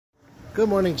Good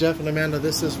morning, Jeff and Amanda.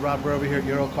 This is Rob over here at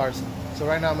Euro Cars. So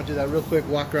right now I'm going to do that real quick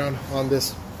walk around on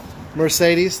this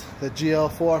Mercedes, the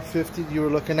GL450 you were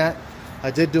looking at.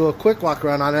 I did do a quick walk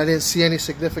around on it. I didn't see any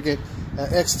significant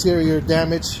exterior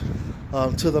damage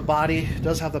to the body. It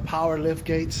does have the power lift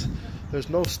gates. There's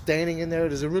no staining in there.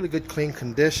 It is in really good clean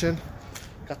condition.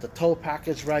 Got the tow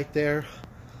package right there.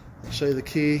 I'll show you the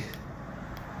key.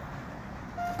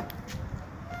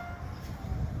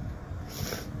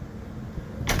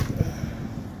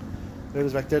 There it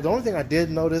is back there. The only thing I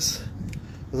did notice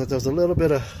was that there was a little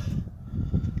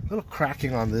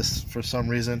cracking on this for some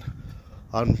reason.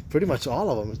 On pretty much all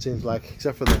of them, it seems like,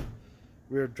 except for the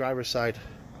rear driver's side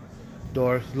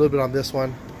door. A little bit on this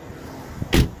one.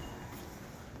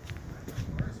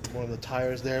 One of the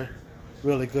tires there,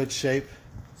 really good shape.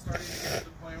 I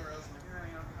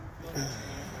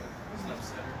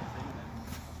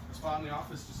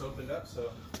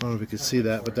don't know if you can see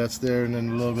that, but that's there, and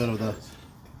then a little bit of the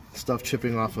stuff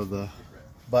chipping off of the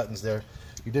buttons there.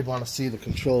 You did want to see the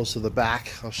controls to the back.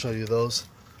 I'll show you those.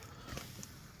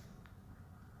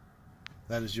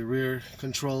 That is your rear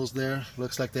controls there.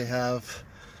 Looks like they have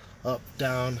up,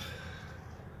 down.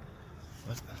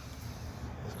 What's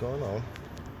going on?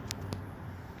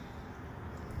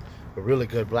 But really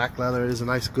good black leather. It is a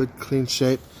nice, good, clean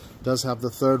shape. Does have the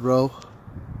third row.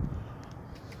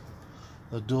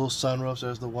 The dual sunroofs.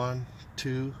 There's the 1,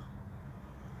 2,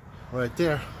 right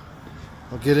there.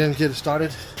 I'll get in, get it started,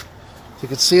 so you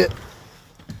can see it.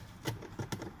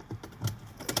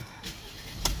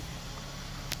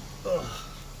 A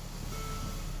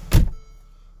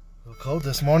little cold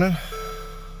this morning.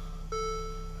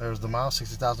 There's the mile,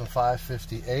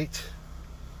 60,558.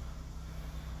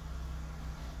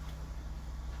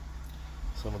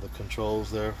 Some of the controls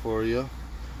there for you.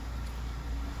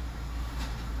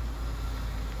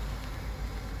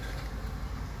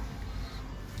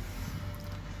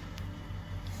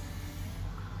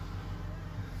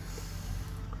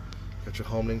 Got your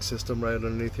home link system right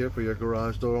underneath here for your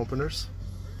garage door openers.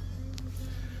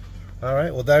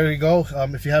 Alright, well there you go.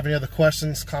 If you have any other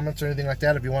questions, comments, or anything like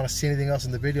that, if you want to see anything else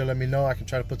in the video, let me know. I can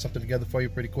try to put something together for you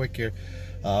pretty quick here.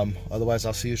 Otherwise,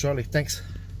 I'll see you shortly. Thanks.